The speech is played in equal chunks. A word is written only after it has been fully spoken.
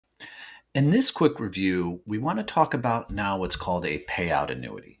In this quick review, we want to talk about now what's called a payout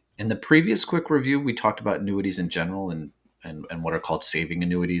annuity. In the previous quick review, we talked about annuities in general and what are called saving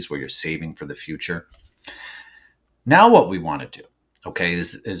annuities, where you're saving for the future. Now, what we want to do, okay,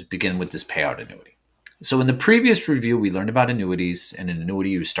 is begin with this payout annuity. So, in the previous review, we learned about annuities. And an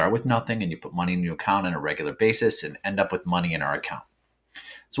annuity, you start with nothing and you put money in your account on a regular basis and end up with money in our account.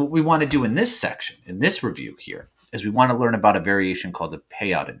 So, what we want to do in this section, in this review here, is we want to learn about a variation called the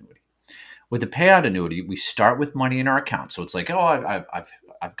payout annuity. With the payout annuity, we start with money in our account. So it's like, oh,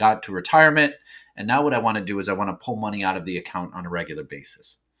 I've got to retirement, and now what I want to do is I want to pull money out of the account on a regular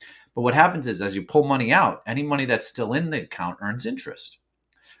basis. But what happens is, as you pull money out, any money that's still in the account earns interest.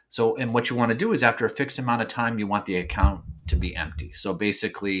 So, and what you want to do is, after a fixed amount of time, you want the account to be empty. So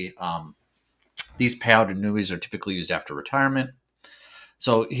basically, these payout annuities are typically used after retirement.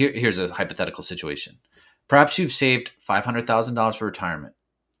 So here's a hypothetical situation. Perhaps you've saved $500,000 for retirement.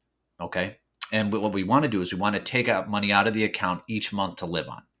 Okay. And what we want to do is we want to take out money out of the account each month to live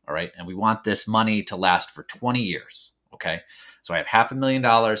on. All right. And we want this money to last for 20 years. Okay. So I have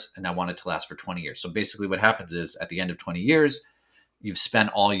 $500,000 and I want it to last for 20 years. So basically what happens is at the end of 20 years, you've spent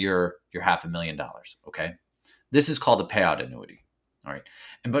all your $500,000. Okay. This is called a payout annuity. All right.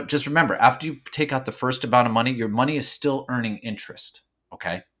 But just remember, after you take out the first amount of money, your money is still earning interest.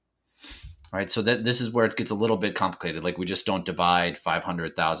 Okay. All right, so this is where it gets a little bit complicated. Like, we just don't divide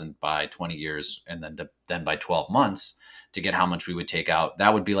 500,000 by 20 years and then by 12 months to get how much we would take out.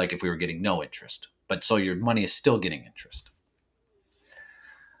 That would be like if we were getting no interest. But so your money is still getting interest.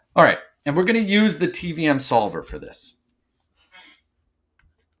 All right, and we're going to use the TVM solver for this.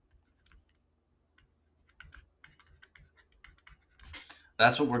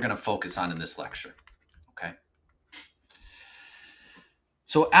 That's what we're going to focus on in this lecture. Okay.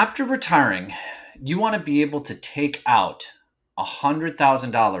 So after retiring, you want to be able to take out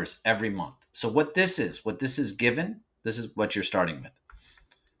 $100,000 every month. So what this is given, this is what you're starting with.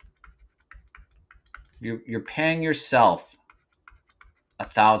 You're paying yourself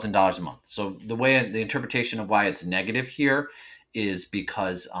 $1,000 a month. So the interpretation of why it's negative here is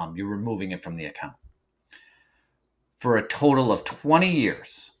because you're removing it from the account for a total of 20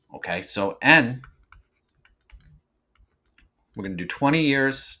 years. Okay, so N, we're going to do 20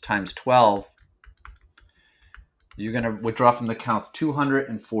 years times 12. You're going to withdraw from the account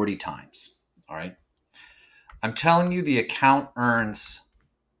 240 times. All right. I'm telling you the account earns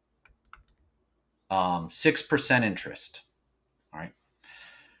 6% interest. All right.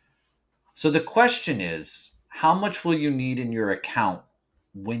 So the question is, how much will you need in your account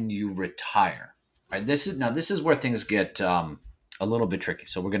when you retire? All right. This is where things get a little bit tricky.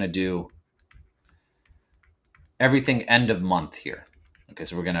 So we're going to do everything end of month here. Okay.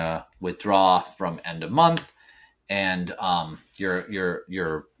 So we're going to withdraw from end of month. And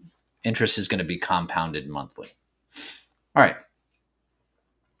your interest is going to be compounded monthly. All right.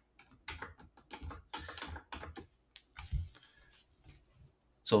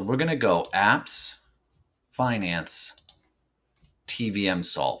 So we're going to go Apps, Finance, TVM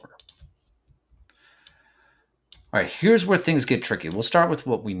Solver. All right, here's where things get tricky. We'll start with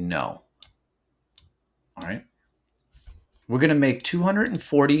what we know. All right. We're going to make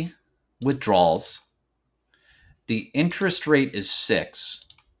 240 withdrawals. The interest rate is 6.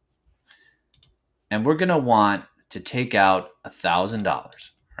 And we're going to want to take out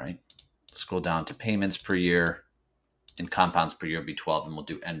 $1,000, right? Let's go down to payments per year, and compounds per year will be 12, and we'll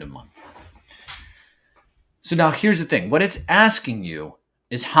do end of month. So now here's the thing. What it's asking you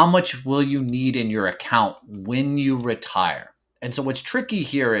is how much will you need in your account when you retire? And so what's tricky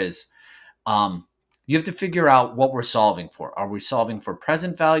here is you have to figure out what we're solving for. Are we solving for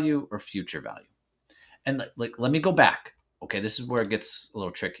present value or future value? And let me go back. Okay, this is where it gets a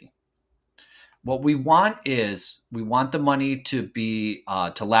little tricky. What we want is we want the money to be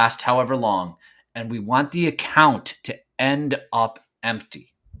to last however long, and we want the account to end up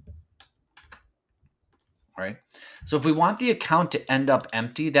empty. All right. So if we want the account to end up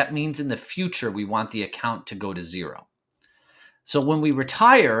empty, that means in the future we want the account to go to 0. So when we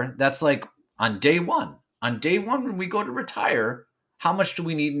retire, that's like on day one. On day one, when we go to retire, how much do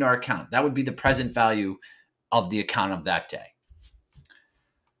we need in our account? That would be the present value of the account of that day.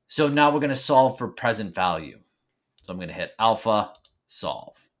 So now we're going to solve for present value. So I'm going to hit alpha,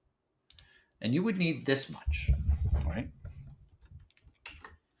 solve. And you would need this much, all right?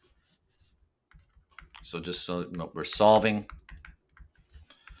 So just so you know, we're solving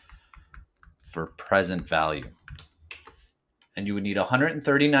for present value. And you would need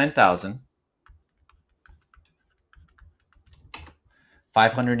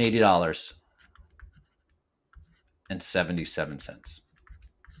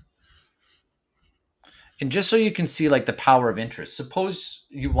And just so you can see like the power of interest, suppose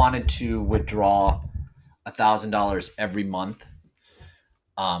you wanted to withdraw $1,000 every month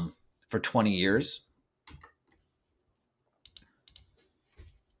for 20 years.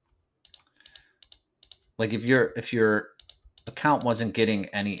 Like if your account wasn't getting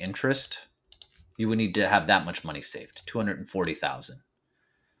any interest, you would need to have that much money saved, 240,000.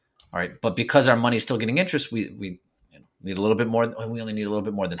 All right, but because our money is still getting interest, we need a little bit more. We only need a little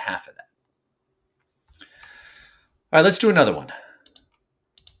bit more than half of that. All right, let's do another one.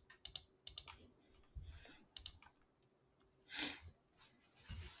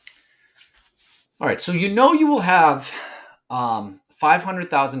 All right, so you will have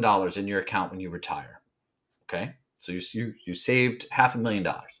 $500,000 in your account when you retire. Okay, so you saved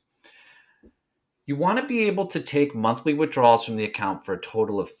 $500,000. You want to be able to take monthly withdrawals from the account for a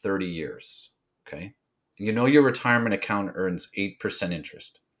total of 30 years. Okay, your retirement account earns 8%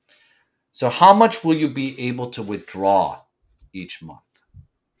 interest. So how much will you be able to withdraw each month?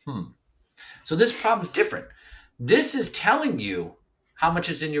 So this problem is different. This is telling you how much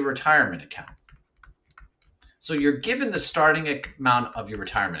is in your retirement account. So you're given the starting amount of your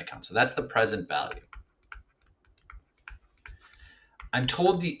retirement account. So that's the present value. I'm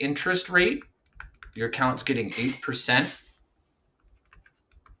told the interest rate, your account's getting 8%.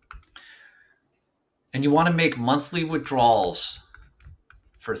 And you want to make monthly withdrawals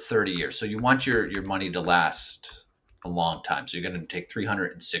for 30 years. So you want your money to last a long time. So you're going to take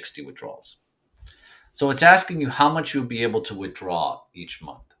 360 withdrawals. So it's asking you how much you'll be able to withdraw each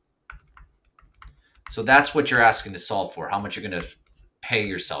month. So that's what you're asking to solve for, how much you're going to pay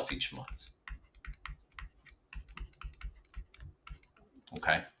yourself each month.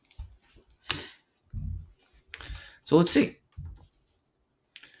 Okay. So let's see.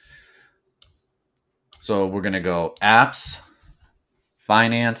 So we're going to go apps,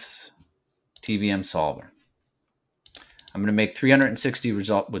 finance, TVM solver. I'm going to make 360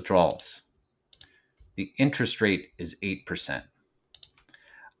 withdrawals. The interest rate is 8%.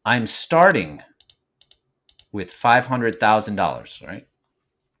 I'm starting with $500,000, right?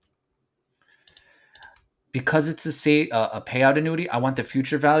 Because it's a payout annuity, I want the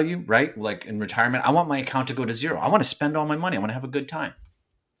future value, right? Like in retirement, I want my account to go to zero. I want to spend all my money. I want to have a good time,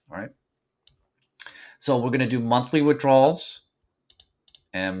 all right? So we're going to do monthly withdrawals,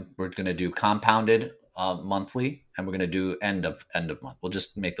 and we're going to do compounded monthly, and we're going to do end of month. We'll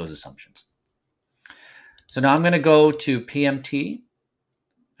just make those assumptions. So now I'm going to go to PMT.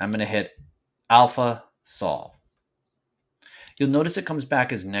 I'm going to hit alpha solve. You'll notice it comes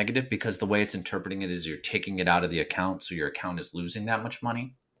back as negative because the way it's interpreting it is you're taking it out of the account, so your account is losing that much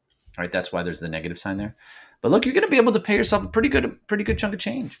money. All right, that's why there's the negative sign there. But look, you're going to be able to pay yourself a pretty good chunk of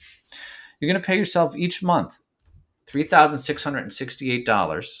change. You're going to pay yourself each month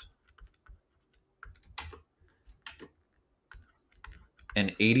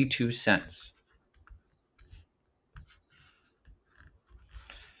 $3,668.82.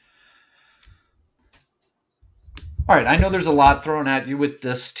 All right, I know there's a lot thrown at you with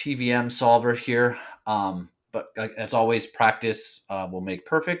this TVM solver here, but as always, practice will make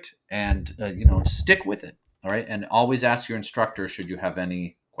perfect, and stick with it. All right, and always ask your instructor should you have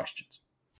any questions.